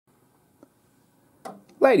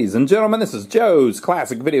Ladies and gentlemen, this is Joe's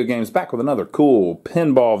Classic Video Games back with another cool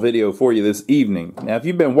pinball video for you this evening. Now, if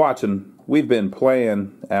you've been watching, we've been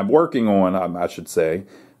playing, working on, I should say,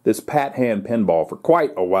 this pat hand pinball for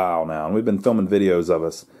quite a while now. And we've been filming videos of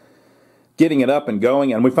us getting it up and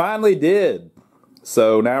going, and we finally did.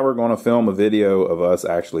 So now we're going to film a video of us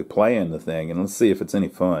actually playing the thing, and let's see if it's any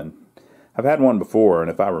fun. I've had one before,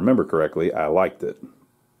 and if I remember correctly, I liked it.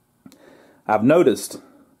 I've noticed...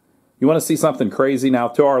 You want to see something crazy? Now,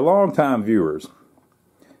 to our longtime viewers,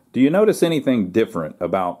 do you notice anything different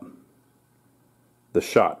about the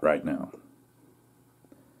shot right now?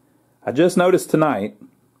 I just noticed tonight,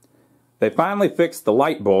 they finally fixed the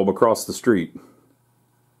light bulb across the street.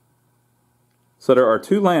 So there are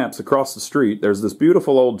two lamps across the street. There's this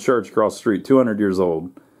beautiful old church across the street, 200 years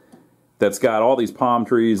old, that's got all these palm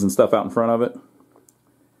trees and stuff out in front of it.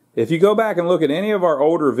 If you go back and look at any of our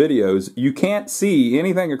older videos, you can't see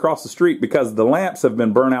anything across the street because the lamps have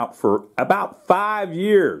been burnt out for about 5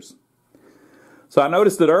 years. So I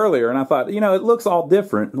noticed it earlier and I thought, you know, it looks all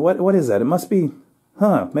different. What is that? It must be,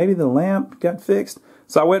 maybe the lamp got fixed.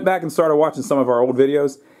 So I went back and started watching some of our old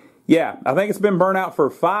videos. Yeah, I think it's been burnt out for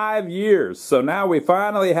 5 years. So now we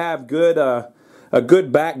finally have a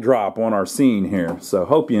good backdrop on our scene here. So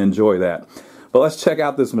hope you enjoy that. But let's check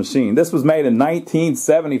out this machine. This was made in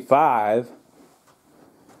 1975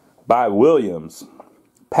 by Williams.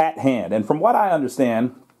 Pat hand. And from what I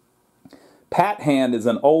understand, pat hand is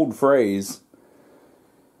an old phrase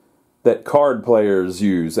that card players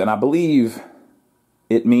use. And I believe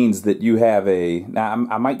it means that you have a... Now,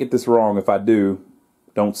 I might get this wrong. If I do,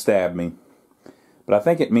 don't stab me. But I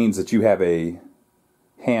think it means that you have a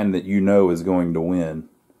hand that you know is going to win.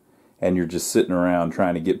 And you're just sitting around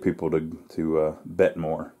trying to get people to bet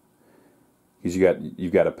more. Because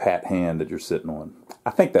you've got a pat hand that you're sitting on. I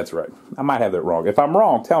think that's right. I might have that wrong. If I'm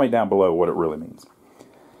wrong, tell me down below what it really means.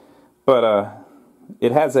 But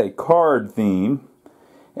it has a card theme.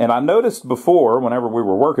 And I noticed before, whenever we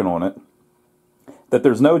were working on it, that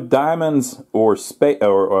there's no diamonds or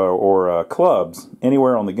clubs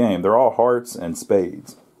anywhere on the game. They're all hearts and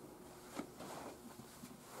spades.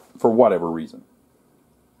 For whatever reason.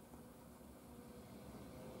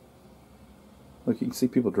 Look, you can see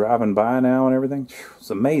people driving by now and everything. It's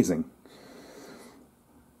amazing.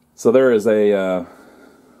 So there is a,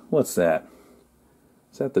 what's that?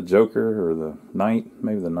 Is that the Joker or the Knight?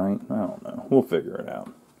 Maybe the Knight? I don't know. We'll figure it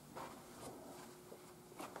out.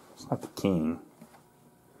 It's not the King.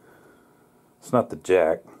 It's not the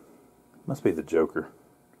Jack. It must be the Joker.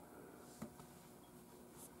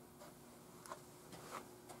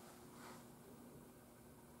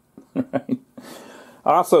 Right?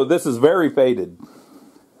 Also, this is very faded.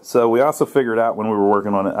 So we also figured out when we were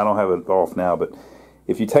working on it, I don't have it off now, but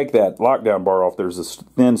if you take that lockdown bar off, there's a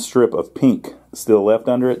thin strip of pink still left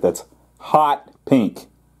under it that's hot pink.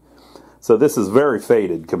 So this is very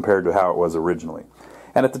faded compared to how it was originally.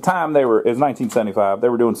 And at the time, it was 1975, they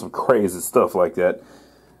were doing some crazy stuff like that.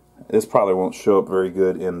 This probably won't show up very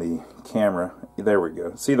good in the camera. There we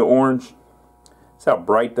go. See the orange? See how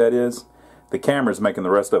bright that is? The camera's making the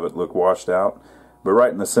rest of it look washed out. But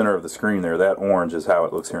right in the center of the screen there, that orange is how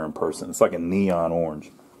it looks here in person. It's like a neon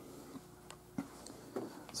orange.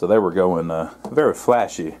 So they were going very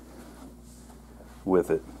flashy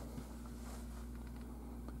with it.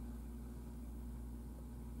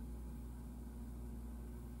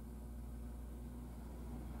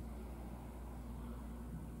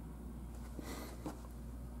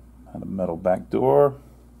 Had a metal back door.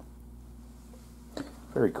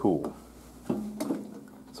 Very cool.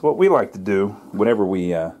 So what we like to do whenever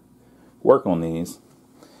we work on these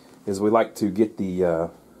is we like to get we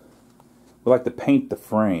like to paint the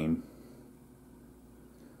frame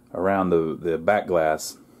around the back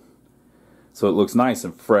glass so it looks nice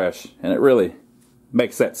and fresh, and it really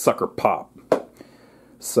makes that sucker pop.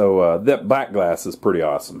 So that back glass is pretty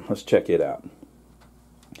awesome. Let's check it out.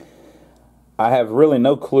 I have really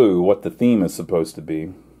no clue what the theme is supposed to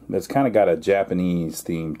be. It's kind of got a Japanese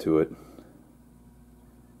theme to it.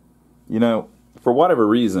 You know, for whatever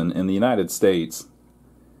reason, in the United States,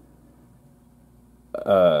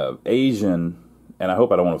 Asian, and I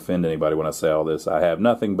hope I don't want to offend anybody when I say all this, I have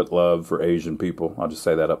nothing but love for Asian people. I'll just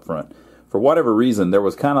say that up front. For whatever reason, there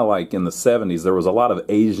was kind of like in the 70s, there was a lot of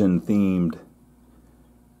Asian-themed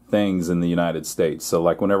things in the United States. So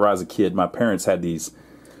like whenever I was a kid, my parents had these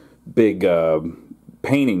big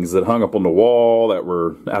paintings that hung up on the wall that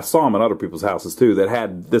were, I saw them in other people's houses too, that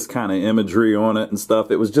had this kind of imagery on it and stuff.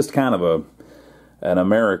 It was just kind of an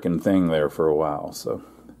American thing there for a while. So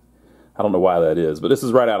I don't know why that is, but this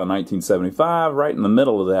is right out of 1975, right in the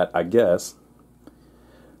middle of that, I guess.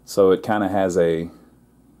 So it kind of has a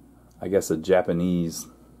I guess, a Japanese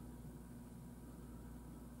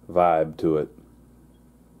vibe to it.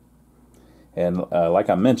 And like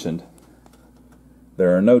I mentioned,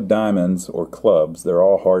 there are no diamonds or clubs. They're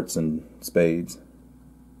all hearts and spades.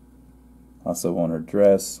 Also on her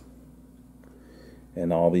dress.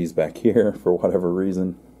 And all these back here, for whatever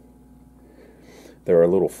reason. There are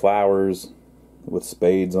little flowers with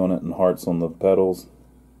spades on it and hearts on the petals.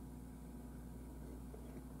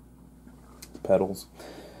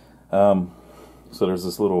 So there's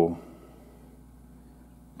this little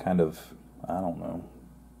kind of, I don't know,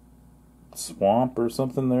 swamp or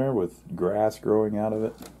something there with grass growing out of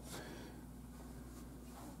it.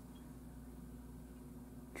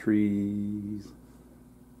 Trees.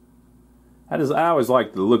 I always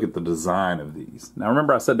like to look at the design of these. Now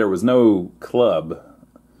remember I said there was no club,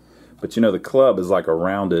 but you know the club is like a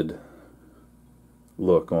rounded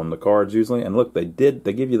look on the cards usually. And look, they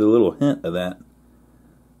give you the little hint of that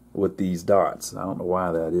with these dots. I don't know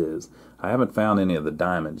why that is. I haven't found any of the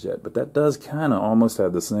diamonds yet, but that does kind of almost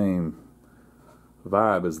have the same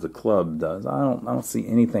vibe as the club does. I don't see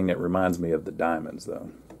anything that reminds me of the diamonds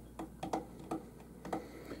though.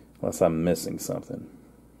 Unless I'm missing something.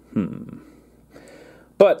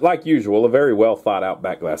 But like usual, a very well thought out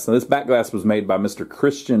back glass. Now this back glass was made by Mr.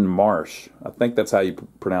 Christian Marsh. I think that's how you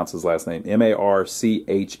pronounce his last name.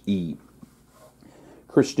 M-A-R-C-H-E.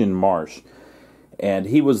 Christian Marsh. And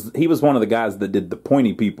he was one of the guys that did the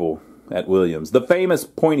pointy people at Williams. The famous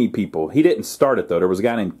pointy people. He didn't start it though. There was a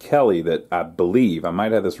guy named Kelly that I believe, I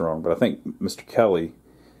might have this wrong, but I think Mr. Kelly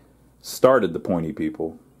started the pointy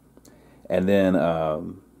people. And then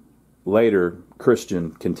later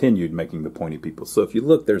Christian continued making the pointy people. So if you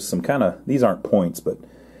look, there's some kind of, these aren't points, but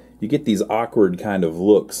you get these awkward kind of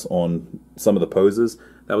looks on some of the poses.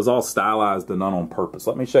 That was all stylized and done on purpose.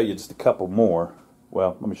 Let me show you just a couple more.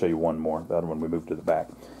 Well, let me show you one more. The other one we moved to the back.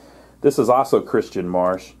 This is also Christian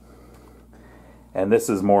Marsh. And this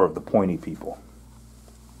is more of the pointy people.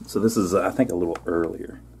 So this is, I think, a little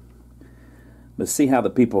earlier. But see how the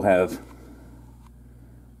people have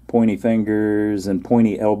pointy fingers and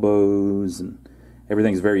pointy elbows and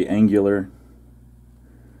everything's very angular.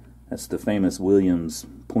 That's the famous Williams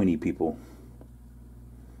pointy people.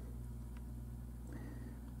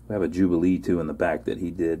 We have a Jubilee too in the back that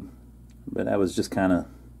he did. But that was just kind of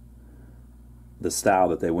the style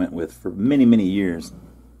that they went with for many, many years.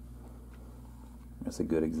 That's a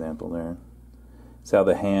good example there. See how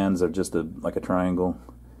the hands are just like a triangle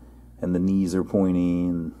and the knees are pointy,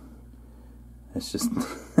 and it's just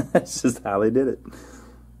that's just how they did it.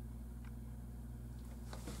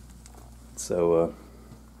 So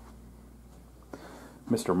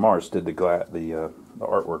Mr. Marsh did the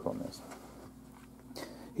artwork on this.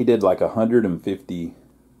 He did like 150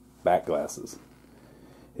 back glasses.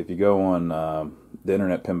 If you go on the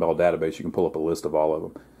Internet Pinball database, you can pull up a list of all of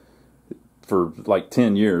them. For like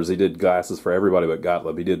 10 years, he did glasses for everybody but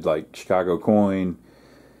Gottlieb. He did like Chicago Coin,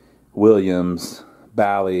 Williams,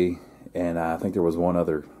 Bally, and I think there was one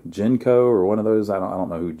other, Genco or one of those. I don't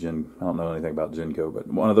know I don't know anything about Genco, but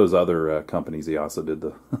one of those other companies he also did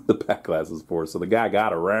the the back glasses for. So the guy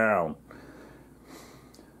got around.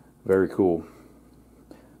 Very cool.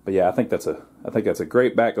 But yeah, I think that's a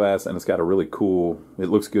great back glass, and it's got a really cool. It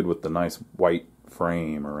looks good with the nice white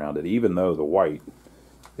frame around it, even though the white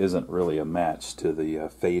isn't really a match to the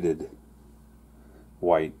faded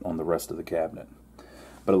white on the rest of the cabinet.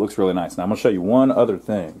 But it looks really nice. Now I'm going to show you one other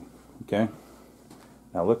thing. Okay?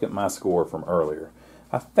 Now look at my score from earlier.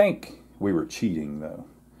 I think we were cheating though.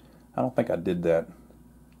 I don't think I did that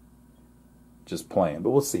just playing, but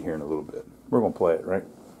we'll see here in a little bit. We're going to play it, right?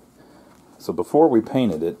 So before we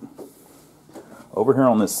painted it, over here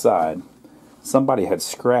on this side, somebody had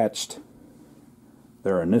scratched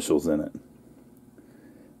their initials in it.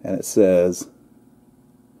 And it says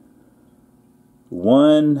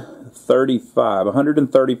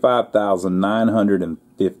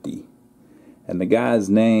 135,950. And the guy's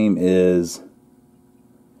name is,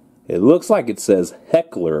 it looks like it says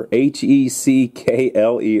Heckler, H-E-C-K-L-E-R,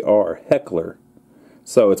 Heckler.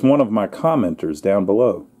 So it's one of my commenters down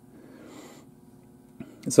below.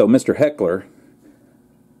 So Mr. Heckler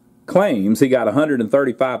claims he got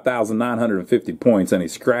 135,950 points, and he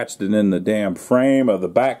scratched it in the damn frame of the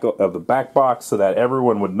back box so that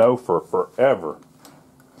everyone would know for forever.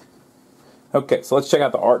 Okay, so let's check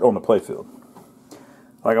out the art on the playfield.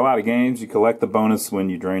 Like a lot of games, you collect the bonus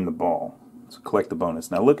when you drain the ball. So collect the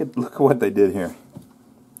bonus. Now look at what they did here.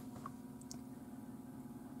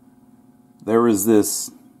 There was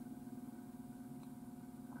this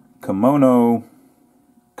kimono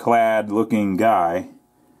clad looking guy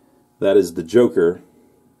that is the Joker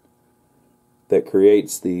that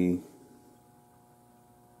creates the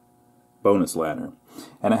bonus ladder.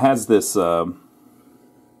 And it has this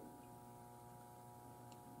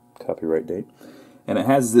copyright date. And it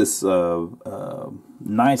has this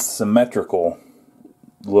nice symmetrical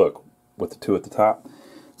look with the 2 at the top.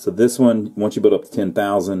 So this one, once you build up to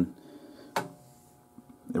 10,000, it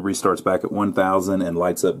restarts back at 1,000 and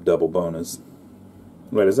lights up double bonus.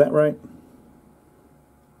 Wait, is that right?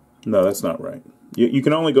 No, that's not right. You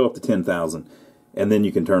can only go up to 10,000, and then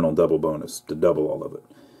you can turn on double bonus to double all of it.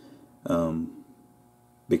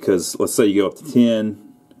 Because let's say you go up to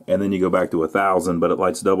 10, and then you go back to 1,000, but it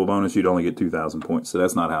lights double bonus, you'd only get 2,000 points. So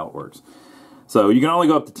that's not how it works. So you can only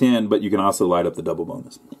go up to 10, but you can also light up the double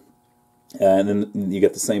bonus. And then you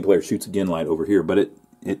get the same player shoots again light over here, but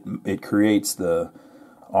it creates the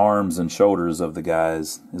arms and shoulders of the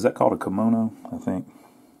guys. Is that called a kimono? I think.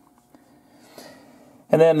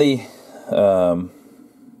 And then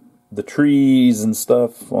the trees and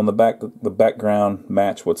stuff on the background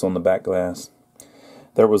match what's on the back glass.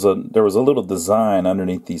 There was a little design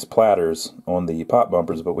underneath these platters on the pop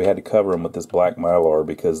bumpers, but we had to cover them with this black Mylar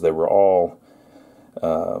because they were all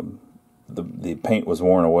the paint was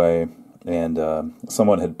worn away, and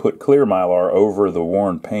someone had put clear Mylar over the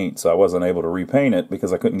worn paint, so I wasn't able to repaint it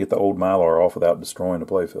because I couldn't get the old Mylar off without destroying the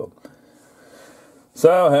playfield.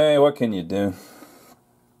 So hey, what can you do?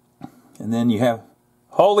 And then you have,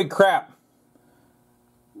 holy crap,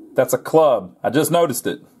 that's a club. I just noticed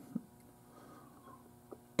it.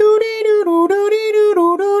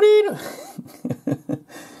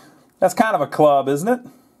 That's kind of a club, isn't it?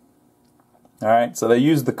 Alright, so they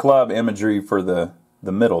used the club imagery for the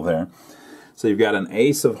middle there. So you've got an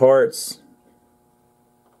ace of hearts,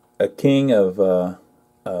 a king of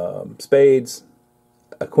spades,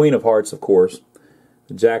 a queen of hearts, of course,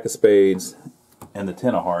 the jack of spades, and the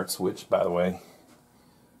 10 of hearts, which, by the way,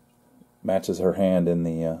 matches her hand in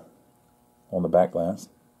the on the back glass.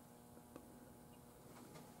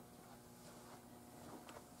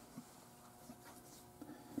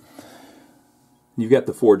 You've got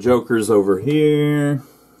the 4 jokers over here.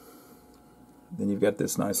 Then you've got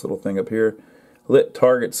this nice little thing up here. Lit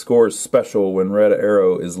target scores special when red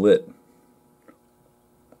arrow is lit.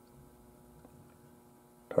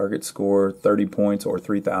 Target score 30 points or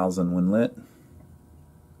 3,000 when lit.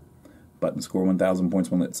 Button score 1,000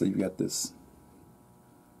 points when lit. So you've got this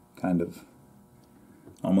kind of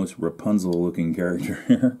almost Rapunzel looking character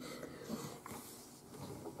here.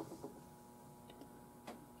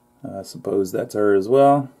 I suppose that's her as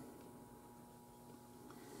well.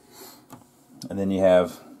 And then you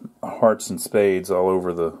have hearts and spades all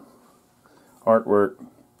over the artwork.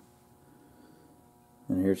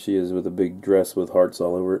 And here she is with a big dress with hearts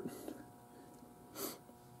all over it.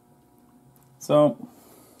 So,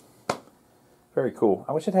 very cool.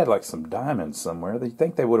 I wish it had like some diamonds somewhere. They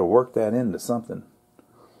think they would have worked that into something.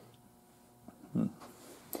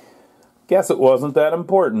 Guess it wasn't that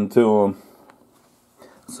important to them.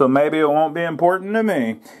 So maybe it won't be important to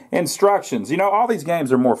me. Instructions. You know, all these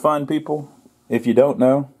games are more fun, people, if you don't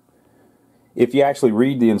know. If you actually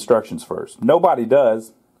read the instructions first. Nobody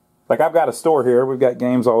does. Like, I've got a store here. We've got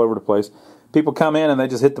games all over the place. People come in and they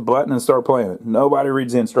just hit the button and start playing it. Nobody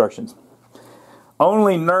reads the instructions.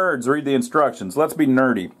 Only nerds read the instructions. Let's be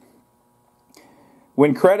nerdy.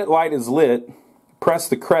 When credit light is lit, press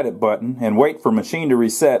the credit button and wait for machine to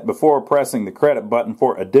reset before pressing the credit button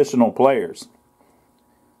for additional players.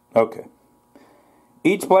 Okay.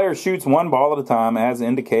 Each player shoots 1 ball at a time as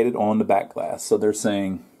indicated on the back glass. So they're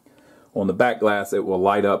saying on the back glass it will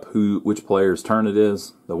light up which player's turn it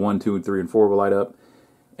is. The 1, 2, 3, and 4 will light up.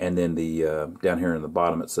 And then the down here in the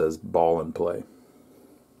bottom it says ball in play.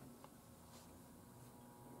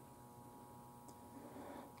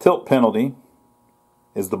 Tilt penalty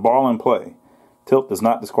is the ball in play. Tilt does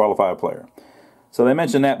not disqualify a player. So they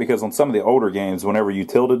mentioned that because on some of the older games, whenever you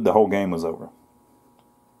tilted, the whole game was over.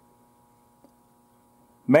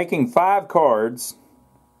 Making 5 cards,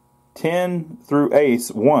 10 through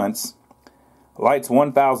ace once, lights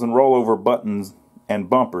 1,000 rollover buttons and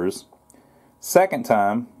bumpers. Second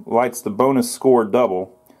time, lights the bonus score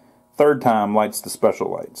double. Third time, lights the special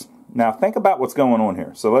lights. Now think about what's going on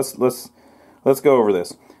here. So let's go over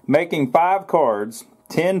this. Making 5 cards,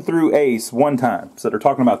 10 through ace one time. So they're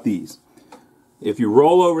talking about these. If you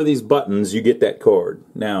roll over these buttons, you get that card.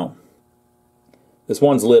 Now, this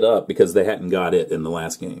one's lit up because they hadn't got it in the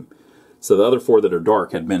last game. So the other 4 that are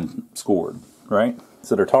dark had been scored, right?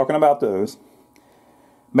 So they're talking about those.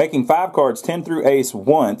 Making 5 cards, 10 through ace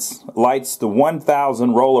once, lights the 1,000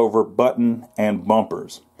 rollover button and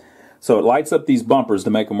bumpers. So it lights up these bumpers to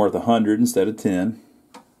make them worth 100 instead of 10.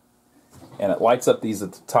 And it lights up these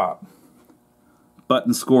at the top.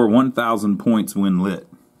 Button score 1,000 points when lit.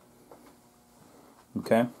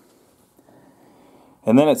 Okay.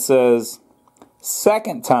 And then it says,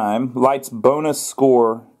 second time lights bonus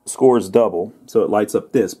scores double. So it lights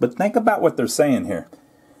up this. But think about what they're saying here.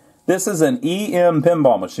 This is an EM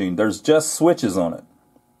pinball machine. There's just switches on it.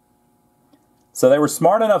 So they were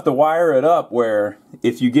smart enough to wire it up where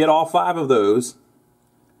if you get all 5 of those,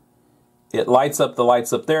 it lights up the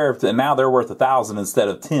lights up there, and now they're worth 1,000 instead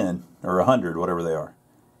of 10 or 100, whatever they are.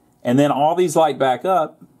 And then all these light back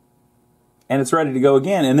up, and it's ready to go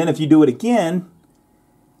again. And then if you do it again,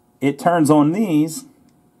 it turns on these.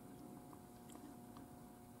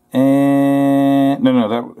 And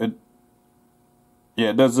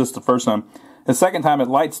it does this the first time. The second time, it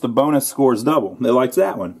lights the bonus scores double. It lights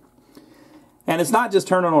that one. And it's not just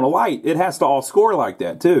turning on a light. It has to all score like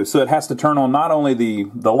that, too. So it has to turn on not only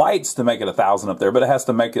the lights to make it 1,000 up there, but it has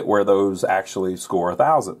to make it where those actually score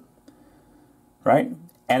 1,000. Right?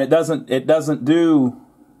 And it doesn't do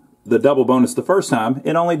the double bonus the first time.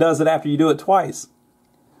 It only does it after you do it twice.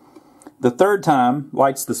 The third time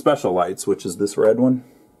lights the special lights, which is this red one.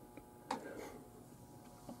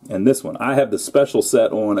 And this one. I have the special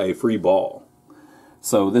set on a free ball.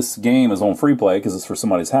 So this game is on free play because it's for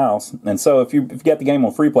somebody's house. And so if you get the game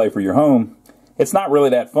on free play for your home, it's not really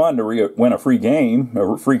that fun to win a free game,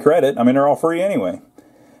 or free credit. I mean, they're all free anyway.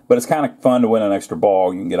 But it's kind of fun to win an extra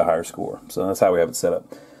ball. You can get a higher score. So that's how we have it set up.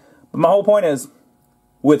 But my whole point is,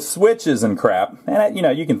 with switches and crap, and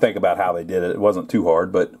you can think about how they did it. It wasn't too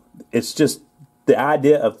hard, but it's just the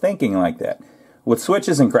idea of thinking like that. With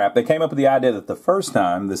switches and crap, they came up with the idea that the first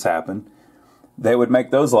time this happened, they would make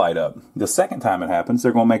those light up. The second time it happens,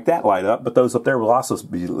 they're going to make that light up, but those up there will also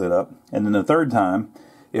be lit up. And then the third time,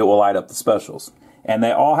 it will light up the specials. And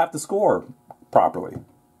they all have to score properly.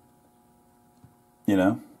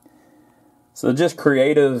 So just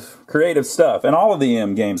creative stuff. And all of the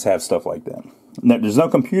EM games have stuff like that. There's no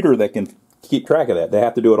computer that can keep track of that. They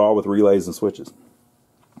have to do it all with relays and switches.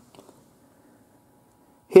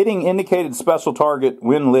 Hitting indicated special target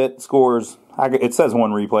when lit scores, it says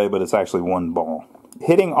 1 replay, but it's actually 1 ball.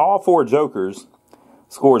 Hitting all 4 jokers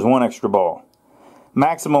scores 1 extra ball.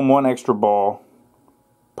 Maximum 1 extra ball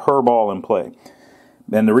per ball in play.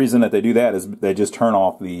 And the reason that they do that is they just turn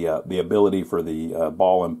off the ability for the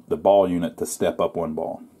ball unit to step up 1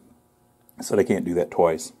 ball. So they can't do that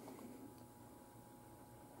twice.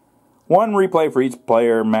 1 replay for each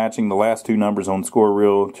player, matching the last 2 numbers on score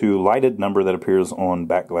reel to lighted number that appears on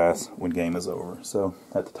back glass when game is over. So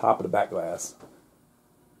at the top of the back glass,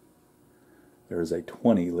 there is a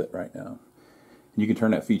 20 lit right now. You can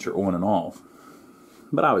turn that feature on and off.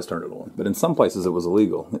 But I always turn it on. But in some places it was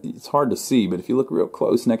illegal. It's hard to see, but if you look real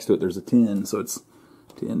close next to it, there's a 10. So it's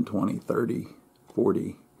 10, 20, 30,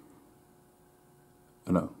 40.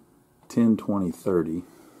 Oh no, 10, 20, 30.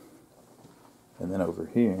 And then over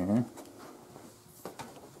here,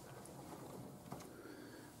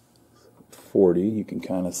 40, you can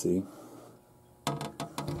kind of see.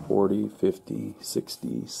 40, 50,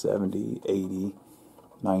 60, 70, 80,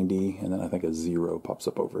 90, and then I think a 0 pops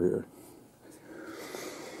up over here.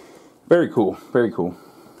 Very cool, very cool.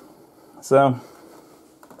 So,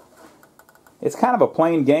 it's kind of a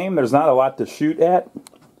plain game. There's not a lot to shoot at,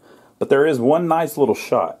 but there is one nice little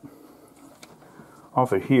shot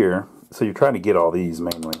off of here. So you're trying to get all these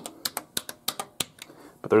mainly.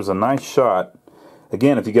 But there's a nice shot.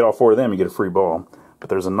 Again, if you get all 4 of them, you get a free ball. But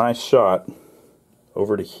there's a nice shot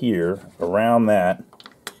over to here, around that,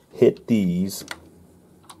 hit these,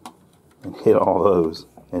 and hit all those.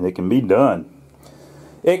 And it can be done.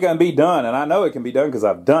 It can be done, and I know it can be done because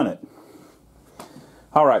I've done it.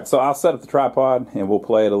 Alright, so I'll set up the tripod, and we'll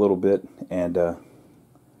play it a little bit, and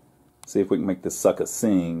see if we can make this sucker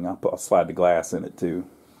sing. I'll slide the glass in it, too.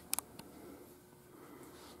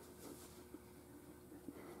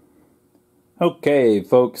 Okay,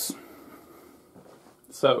 folks.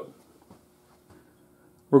 So,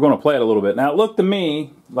 we're going to play it a little bit. Now, it looked to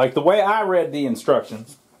me like the way I read the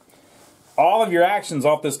instructions, all of your actions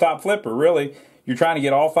off this top flipper, really, you're trying to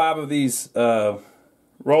get all 5 of these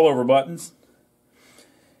rollover buttons,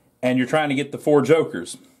 and you're trying to get the 4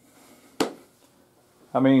 jokers.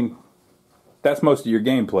 I mean, that's most of your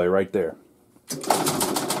gameplay right there.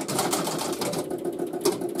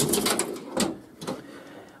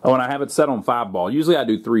 Oh, and I have it set on 5 ball. Usually I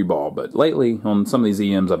do 3 ball, but lately on some of these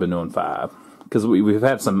EMs I've been doing 5. Because we've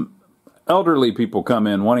had some elderly people come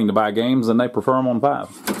in wanting to buy games and they prefer them on 5.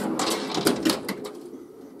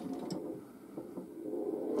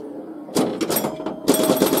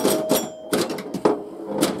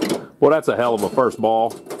 Well, that's a hell of a first ball.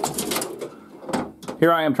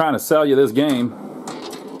 Here I am trying to sell you this game.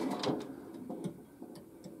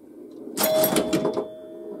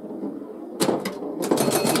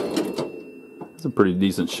 It's a pretty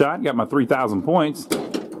decent shot. Got my 3,000 points.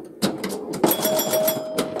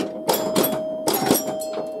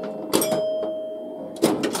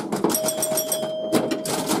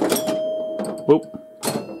 Whoop.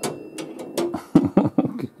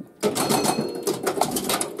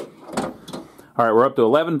 All right, we're up to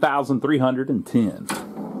 11,310.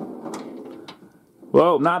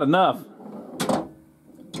 Whoa, not enough.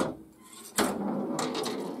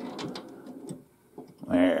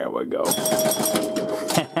 There we go.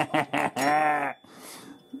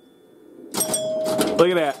 Look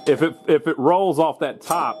at that. If it rolls off that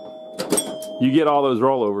top, you get all those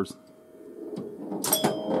rollovers.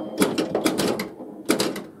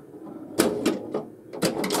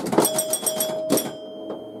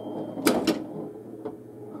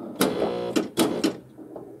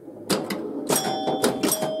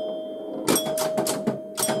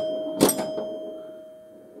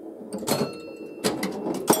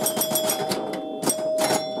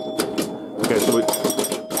 Okay,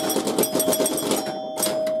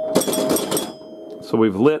 so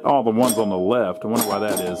we've lit all the ones on the left. I wonder why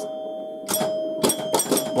that is.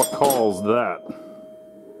 What caused that?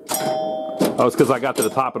 Oh, it's because I got to the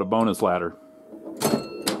top of the bonus ladder.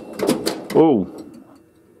 Ooh.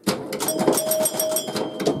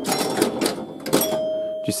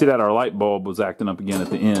 Did you see that our light bulb was acting up again at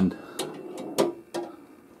the end?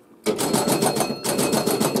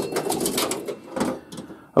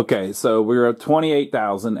 Okay, so we're at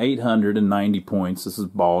 28,890 points. This is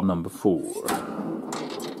ball number 4.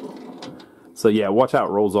 So yeah, watch how it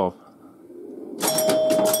rolls off.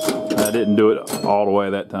 I didn't do it all the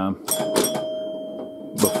way that time.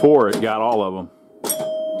 Before it got all of them.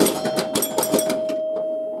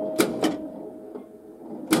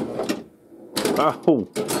 Oh!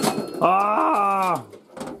 Ah!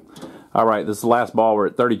 All right, this is the last ball. We're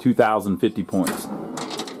at 32,050 points.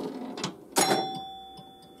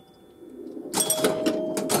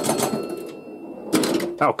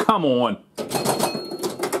 Oh, come on.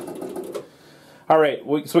 All right,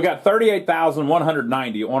 so we got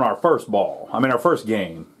 38,190 on our first ball. I mean, our first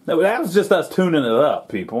game. That was just us tuning it up,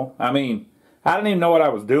 people. I mean, I didn't even know what I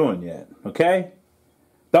was doing yet, okay?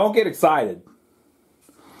 Don't get excited.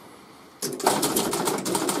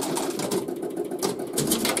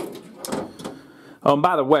 Oh, and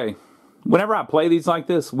by the way, whenever I play these like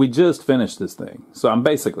this, we just finished this thing. So I'm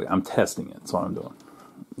testing it. That's what I'm doing.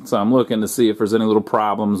 So I'm looking to see if there's any little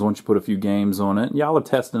problems once you put a few games on it. Y'all are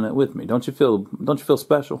testing it with me. Don't you feel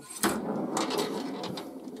special?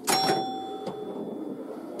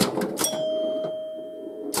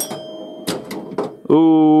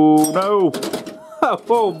 Ooh, no.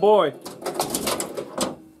 Oh boy.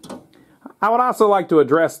 I would also like to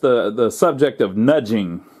address the subject of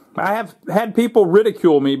nudging. I have had people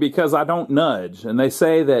ridicule me because I don't nudge, and they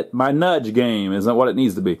say that my nudge game isn't what it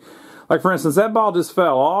needs to be. Like, for instance, that ball just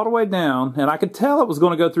fell all the way down, and I could tell it was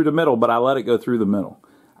going to go through the middle, but I let it go through the middle.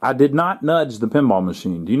 I did not nudge the pinball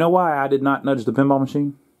machine. Do you know why I did not nudge the pinball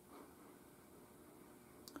machine?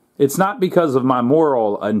 It's not because of my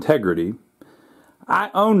moral integrity.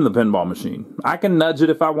 I own the pinball machine. I can nudge it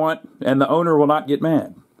if I want, and the owner will not get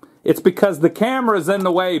mad. It's because the camera's in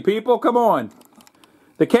the way, people. Come on.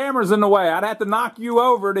 The camera's in the way. I'd have to knock you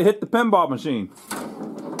over to hit the pinball machine.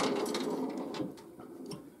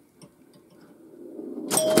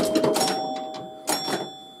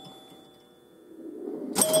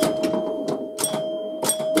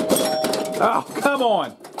 Oh, come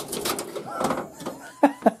on.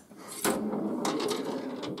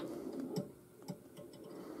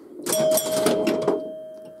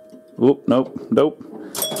 Oop, nope, nope,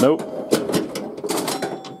 nope.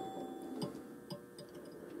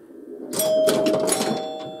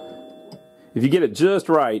 If you get it just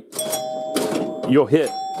right, you'll hit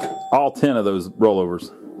all 10 of those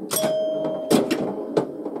rollovers.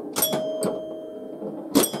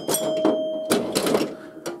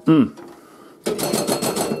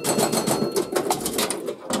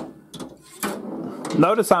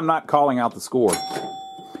 Notice I'm not calling out the score.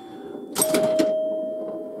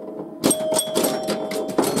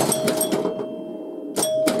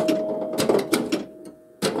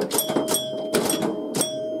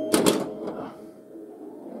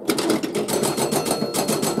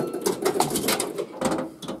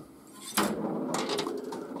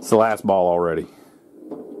 It's the last ball already.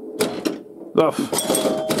 Ugh.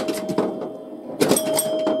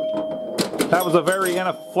 That was a very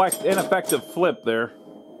ineffective flip there.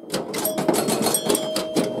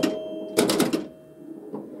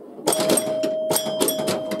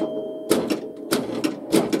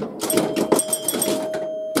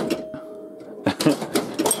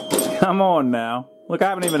 Come on now. Look, I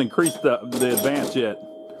haven't even increased the advance yet.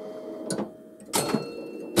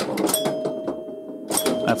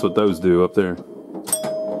 That's what those do up there.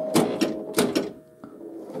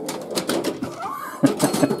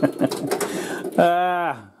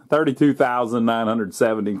 Ah,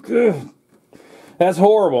 32,970. Good. That's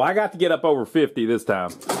horrible. I got to get up over 50 this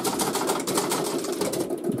time.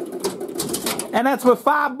 And that's with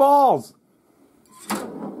 5 balls.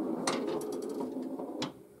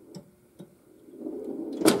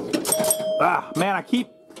 Ah, man, I keep...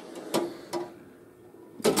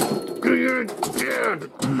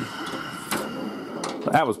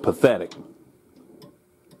 That was pathetic.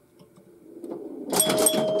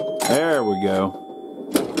 There we go.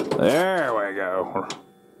 There we go.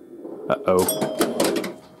 Uh-oh.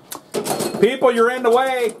 People, you're in the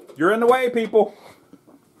way. You're in the way, people.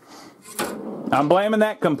 I'm blaming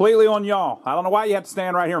that completely on y'all. I don't know why you have to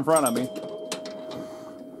stand right here in front of me.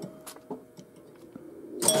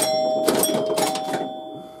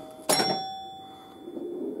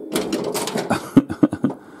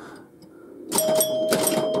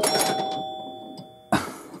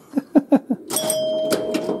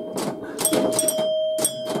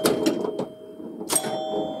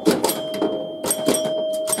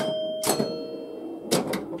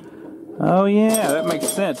 Oh yeah, that makes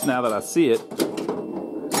sense now that I see it.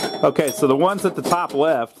 Okay, so the ones at the top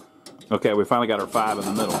left. Okay, we finally got our 5 in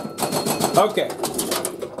the middle. Okay.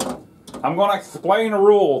 I'm going to explain a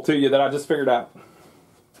rule to you that I just figured out.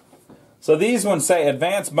 So these ones say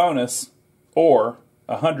advanced bonus or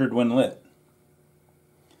 100 when lit.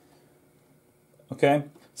 Okay?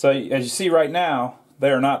 So as you see right now,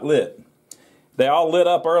 they are not lit. They all lit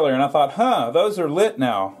up earlier, and I thought, those are lit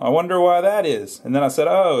now. I wonder why that is. And then I said,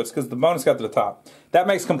 oh, it's because the bonus got to the top. That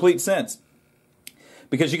makes complete sense.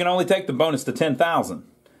 Because you can only take the bonus to 10,000.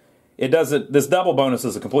 It doesn't. This double bonus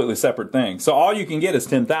is a completely separate thing. So all you can get is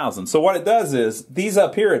 10,000. So what it does is, these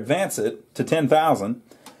up here advance it to 10,000.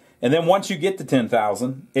 And then once you get to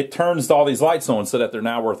 10,000, it turns all these lights on so that they're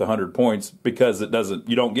now worth 100 points because it doesn't.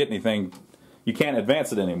 You don't get anything. You can't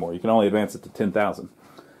advance it anymore. You can only advance it to 10,000.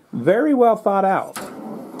 Very well thought out,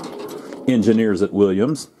 engineers at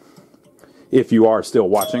Williams, if you are still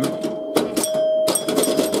watching.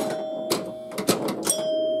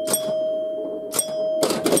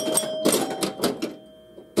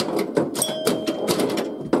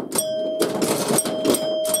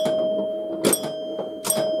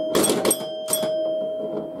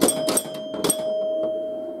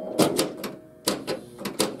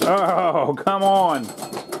 Oh, come on.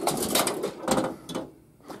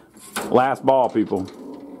 Last ball, people.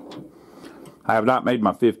 I have not made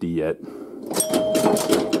my 50 yet.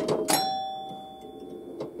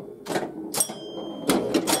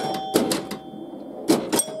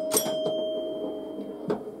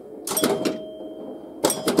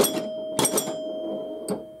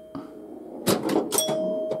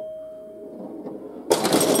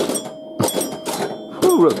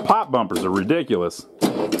 Ooh, those pop bumpers are ridiculous.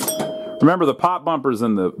 Remember, the pop bumpers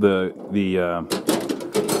and the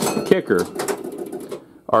kicker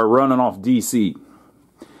are running off DC.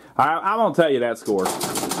 I won't tell you that score.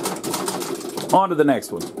 On to the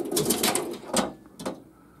next one.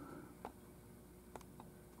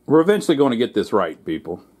 We're eventually going to get this right,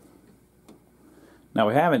 people. Now,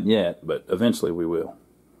 we haven't yet, but eventually we will.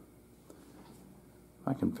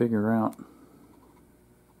 I can figure out.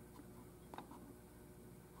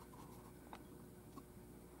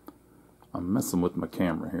 I'm messing with my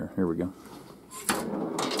camera here. Here we go.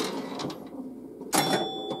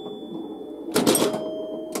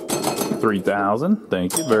 $3,000.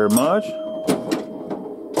 Thank you very much.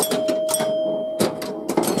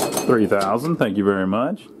 $3,000. Thank you very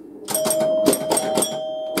much.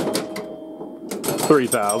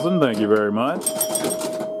 $3,000. Thank you very much.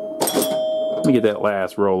 Let me get that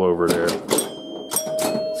last rollover there.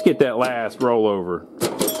 Let's get that last rollover.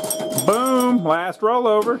 Boom! Last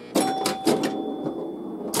rollover.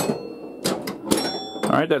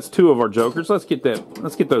 All right, that's 2 of our jokers. Let's get that.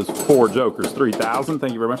 Let's get those 4 jokers. 3,000.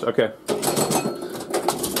 Thank you very much. Okay.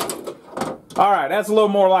 All right, that's a little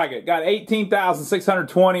more like it. Got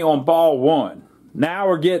 18,620 on ball 1. Now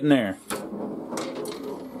we're getting there.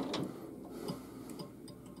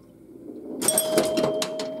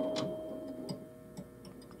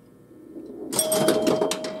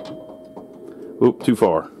 Oop, too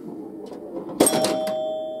far.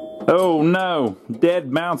 Oh no,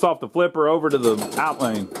 dead bounce off the flipper over to the out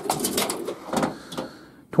lane.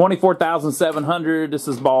 24,700, this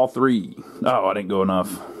is ball 3. Oh, I didn't go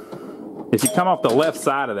enough. If you come off the left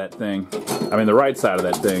side of that thing, I mean the right side of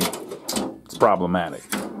that thing, it's problematic.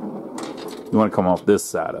 You want to come off this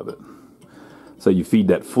side of it. So you feed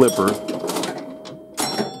that flipper.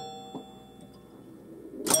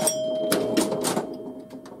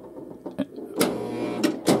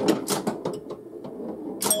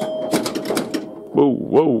 Whoa,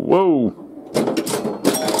 whoa, whoa.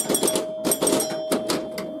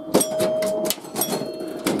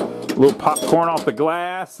 A little popcorn off the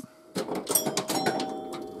glass.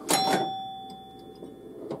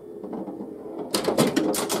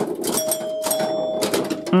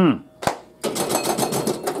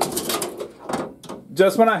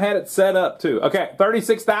 Just when I had it set up too. Okay,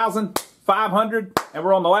 36,500 and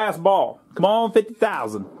we're on the last ball. Come on,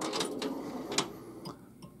 50,000.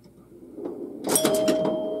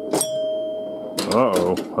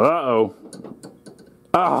 Uh-oh, uh-oh.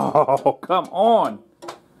 Oh, come on.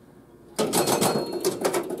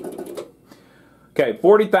 Okay,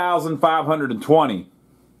 40,520.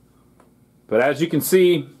 But as you can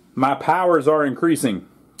see, my powers are increasing.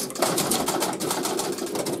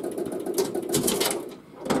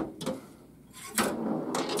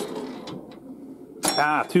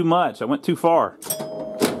 Ah, too much. I went too far.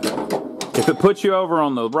 If it puts you over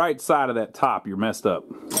on the right side of that top, you're messed up.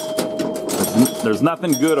 There's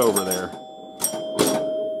nothing good over there.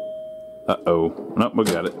 Uh-oh. Nope, we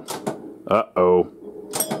got it. Uh-oh.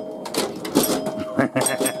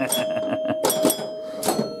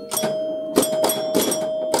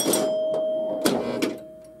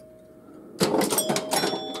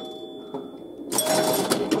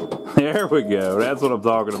 There we go. That's what I'm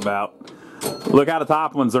talking about. Look how the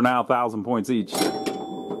top ones are now 1,000 points each.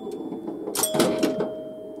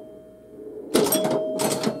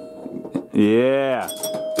 Yeah.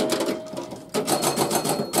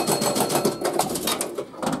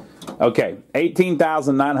 Okay,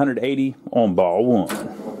 18,980 on ball one.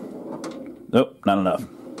 Nope, not enough.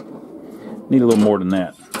 Need a little more than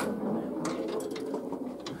that.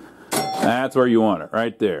 That's where you want it,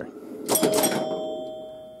 right there.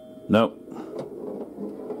 Nope.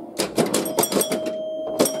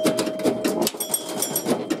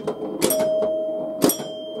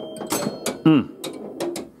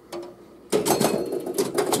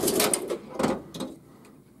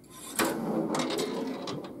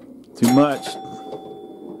 Too much.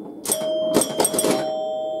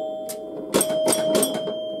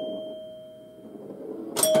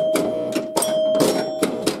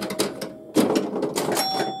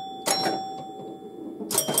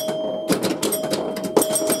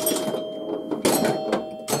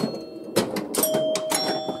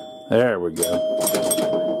 There we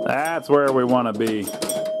go. That's where we want to be.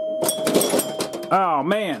 Oh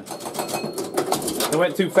man, it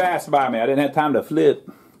went too fast by me. I didn't have time to flip.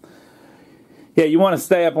 Yeah, you want to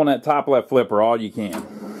stay up on that top left flipper all you can.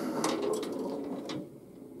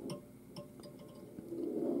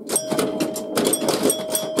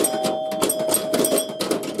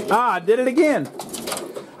 Ah, I did it again.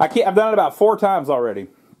 I've done it about 4 times already.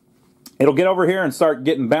 It'll get over here and start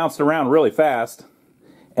getting bounced around really fast.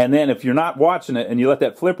 And then if you're not watching it and you let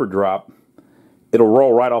that flipper drop, it'll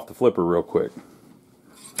roll right off the flipper real quick.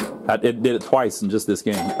 It did it twice in just this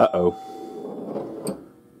game. Uh-oh.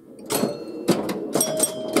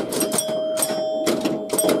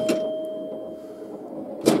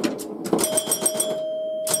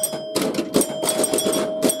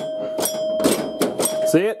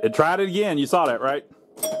 See it? It tried it again. You saw that, right?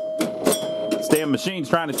 This damn machine's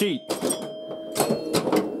trying to cheat.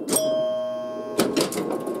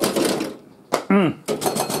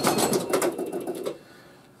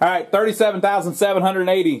 All right,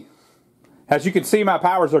 37,780. As you can see, my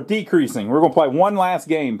powers are decreasing. We're going to play one last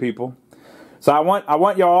game, people. So I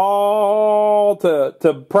want you all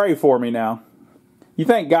to pray for me now. You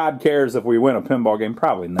think God cares if we win a pinball game?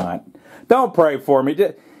 Probably not. Don't pray for me.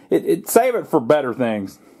 Save it for better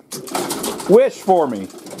things. Wish for me.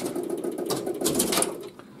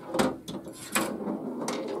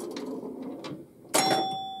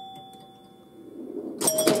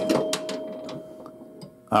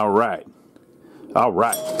 All right. All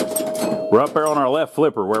right. We're up there on our left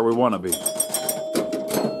flipper where we want to be.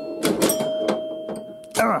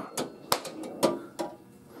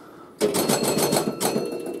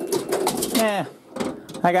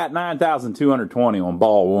 I got 9,220 on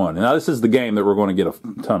ball one. Now this is the game that we're going to get a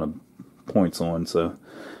ton of points on, so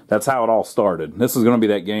that's how it all started. This is going to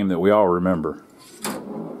be that game that we all remember.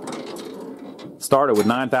 Started with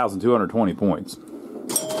 9,220 points.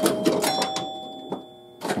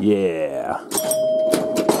 Yeah.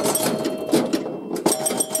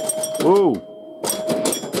 Ooh.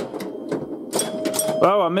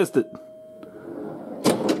 Oh, I missed it.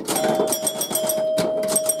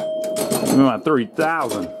 Give me my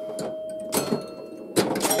 3,000.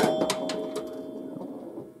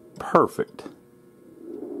 perfect.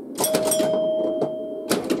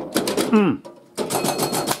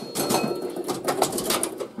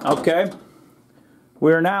 Okay.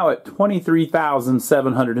 We're now at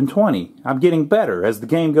 23,720. I'm getting better as the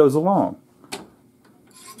game goes along.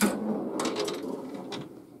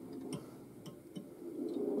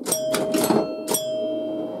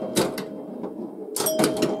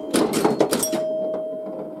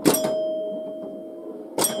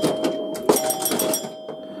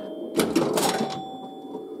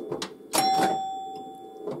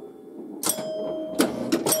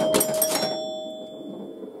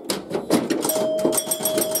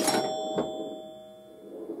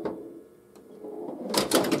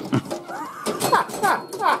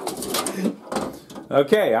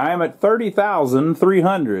 Okay, I am at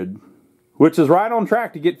 30,300, which is right on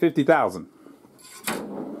track to get 50,000.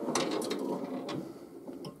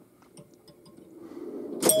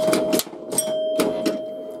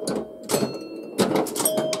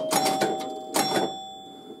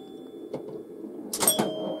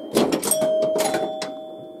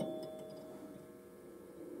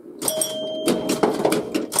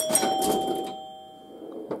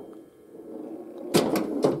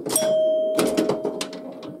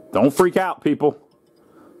 Don't freak out, people.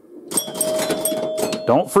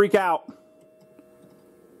 Don't freak out.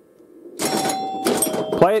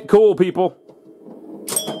 Play it cool, people.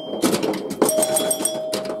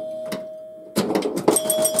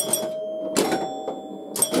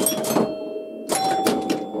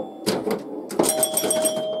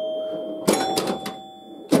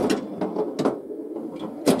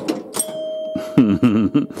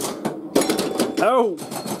 Oh!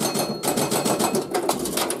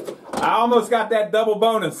 I almost got that double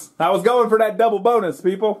bonus. I was going for that double bonus,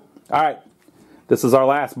 people. All right, this is our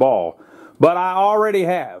last ball. But I already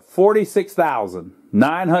have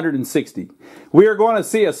 46,960. We are going to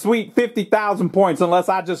see a sweet 50,000 points unless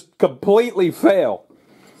I just completely fail.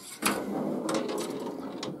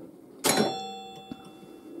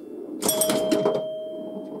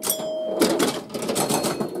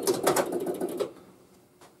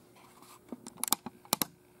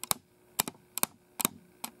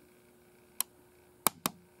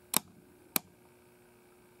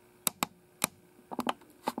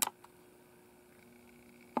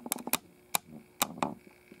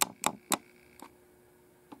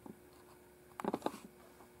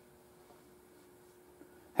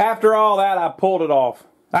 After all that, I pulled it off.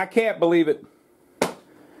 I can't believe it.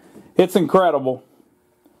 It's incredible.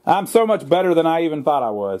 I'm so much better than I even thought I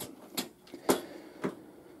was.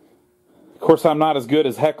 Of course, I'm not as good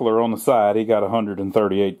as Heckler on the side. He got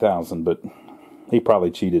 138,000, but he probably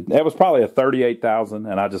cheated. That was probably a 38,000,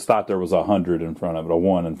 and I just thought there was a 100 in front of it, a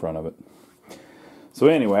 1 in front of it. So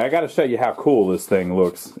anyway, I got to show you how cool this thing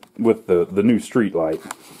looks with the new street light.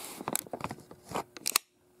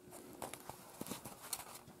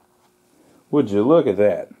 Would you look at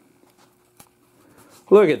that?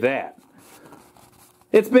 Look at that.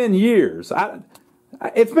 It's been years.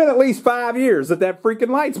 It's been at least 5 years that that freaking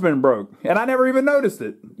light's been broke. And I never even noticed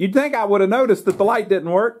it. You'd think I would have noticed that the light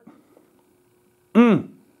didn't work.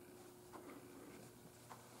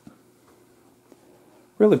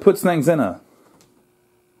 Really puts things in a...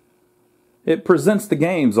 It presents the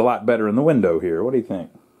games a lot better in the window here. What do you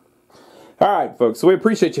think? Alright, folks, so we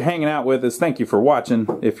appreciate you hanging out with us. Thank you for watching,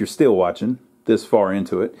 if you're still watching this far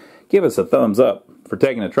into it. Give us a thumbs up for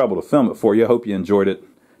taking the trouble to film it for you. I hope you enjoyed it.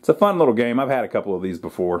 It's a fun little game. I've had a couple of these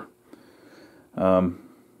before. I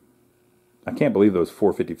can't believe those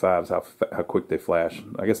 455s, how quick they flash.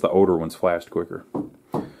 I guess the older ones flashed quicker.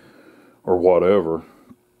 Or whatever.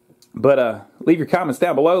 But leave your comments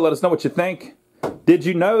down below. Let us know what you think. Did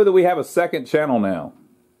you know that we have a second channel now?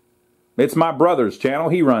 It's my brother's channel.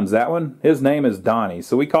 He runs that one. His name is Donnie.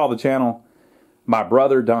 So we call the channel My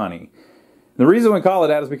Brother Donnie. The reason we call it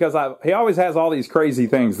that is because he always has all these crazy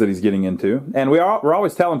things that he's getting into. And we're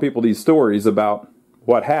always telling people these stories about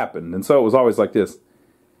what happened. And so it was always like this.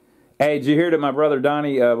 Hey, did you hear that my brother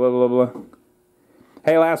Donnie, blah, blah, blah.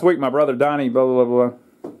 Hey, last week my brother Donnie, blah, blah, blah.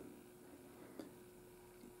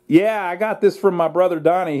 Yeah, I got this from my brother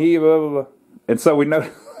Donnie. He, blah, blah, blah. And so we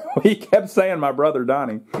know, he kept saying my brother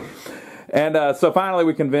Donnie. And so finally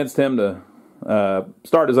we convinced him to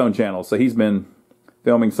start his own channel. So he's been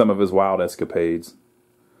filming some of his wild escapades.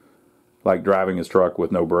 Like driving his truck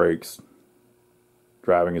with no brakes.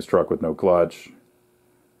 Driving his truck with no clutch.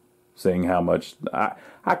 Seeing how much...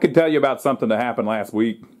 I could tell you about something that happened last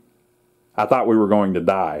week. I thought we were going to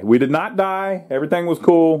die. We did not die. Everything was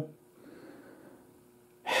cool.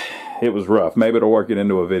 It was rough. Maybe it'll work it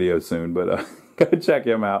into a video soon. But go check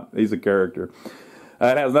him out. He's a character.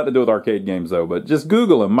 It has nothing to do with arcade games, though, but just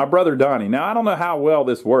Google him. My brother Donnie. Now, I don't know how well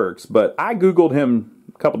this works, but I Googled him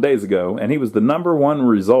a couple days ago, and he was the #1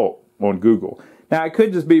 result on Google. Now, it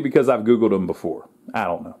could just be because I've Googled him before. I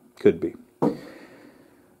don't know. Could be.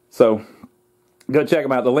 So, go check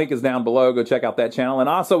him out. The link is down below. Go check out that channel. And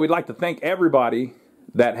also, we'd like to thank everybody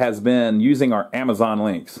that has been using our Amazon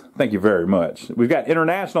links. Thank you very much. We've got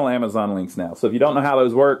international Amazon links now. So if you don't know how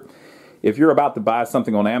those work, if you're about to buy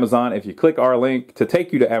something on Amazon, if you click our link to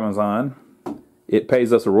take you to Amazon, it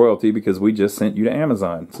pays us a royalty because we just sent you to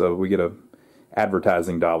Amazon. So we get a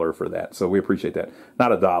advertising dollar for that. So we appreciate that.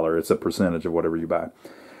 Not a dollar, it's a percentage of whatever you buy.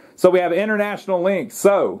 So we have international links.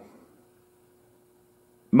 So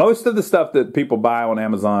most of the stuff that people buy on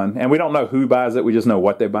Amazon, and we don't know who buys it, we just know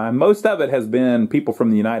what they buy. Most of it has been people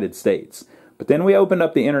from the United States. But then we opened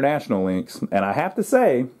up the international links, and I have to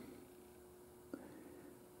say,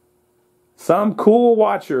 some cool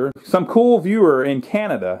watcher, some cool viewer in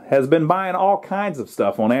Canada has been buying all kinds of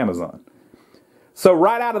stuff on Amazon. So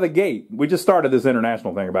right out of the gate, we just started this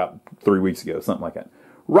international thing about 3 weeks ago, something like that.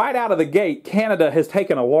 Right out of the gate, Canada has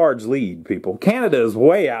taken a large lead, people. Canada is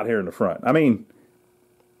way out here in the front. I mean,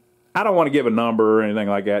 I don't want to give a number or anything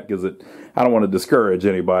like that because I don't want to discourage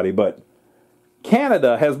anybody, but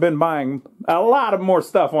Canada has been buying a lot of more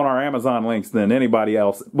stuff on our Amazon links than anybody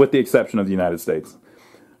else, with the exception of the United States,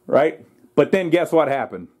 right? But then guess what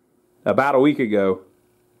happened? About a week ago,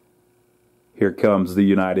 here comes the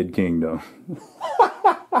United Kingdom.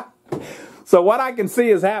 So what I can see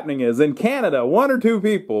is happening is in Canada, 1 or 2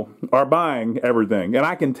 people are buying everything. And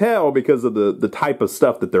I can tell because of the type of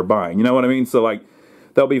stuff that they're buying. You know what I mean? So like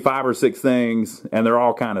there'll be 5 or 6 things and they're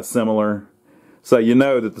all kind of similar. So you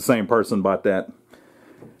know that the same person bought that.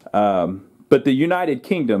 But the United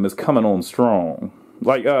Kingdom is coming on strong.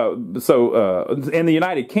 Like, in the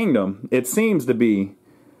United Kingdom, it seems to be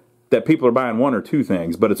that people are buying 1 or 2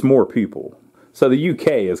 things, but it's more people. So the UK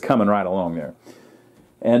is coming right along there.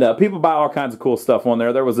 And people buy all kinds of cool stuff on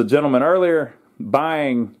there. There was a gentleman earlier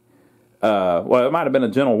buying, well, it might have been a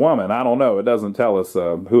gentlewoman. I don't know. It doesn't tell us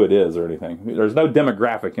who it is or anything. There's no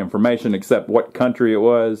demographic information except what country it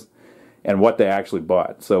was and what they actually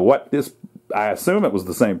bought. So I assume it was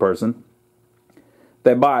the same person.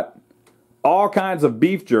 They bought all kinds of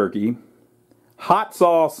beef jerky, hot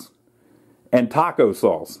sauce, and taco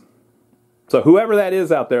sauce. So whoever that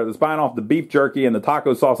is out there that's buying off the beef jerky and the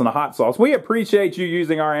taco sauce and the hot sauce, we appreciate you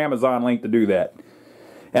using our Amazon link to do that.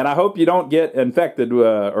 And I hope you don't get infected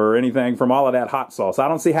or anything from all of that hot sauce. I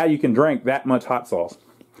don't see how you can drink that much hot sauce.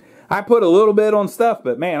 I put a little bit on stuff,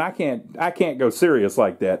 but man, I can't go serious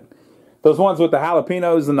like that. Those ones with the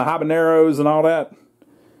jalapenos and the habaneros and all that,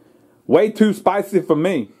 way too spicy for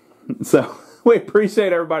me. So we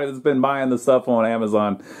appreciate everybody that's been buying the stuff on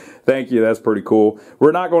Amazon. Thank you. That's pretty cool.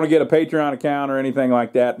 We're not going to get a Patreon account or anything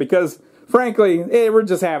like that because, frankly, we're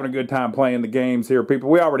just having a good time playing the games here,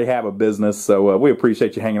 people. We already have a business, so we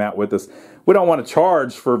appreciate you hanging out with us. We don't want to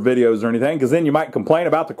charge for videos or anything because then you might complain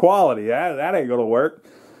about the quality. That ain't going to work.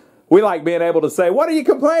 We like being able to say, what are you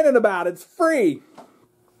complaining about? It's free.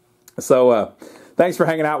 So thanks for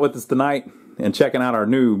hanging out with us tonight and checking out our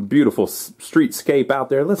new beautiful streetscape out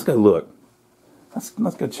there. Let's go look. Let's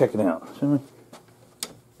go check it out, shall we?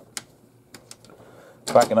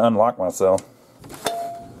 If I can unlock myself.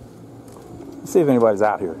 Let's see if anybody's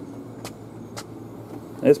out here.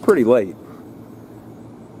 It's pretty late.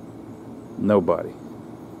 Nobody.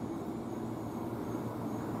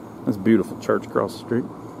 That's a beautiful church across the street.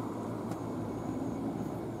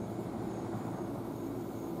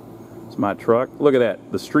 It's my truck. Look at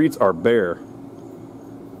that. The streets are bare.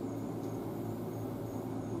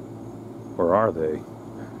 Or are they?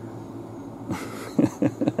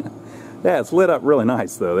 Yeah, it's lit up really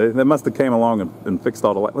nice though. They must have came along and fixed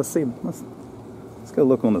all the lights. Let's see. Let's go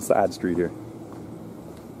look on the side street here.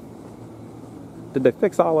 Did they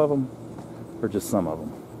fix all of them, or just some of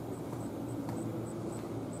them?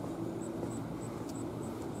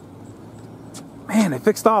 Man, they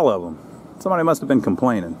fixed all of them. Somebody must have been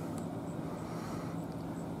complaining.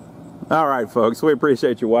 All right, folks. We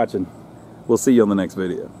appreciate you watching. We'll see you on the next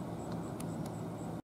video.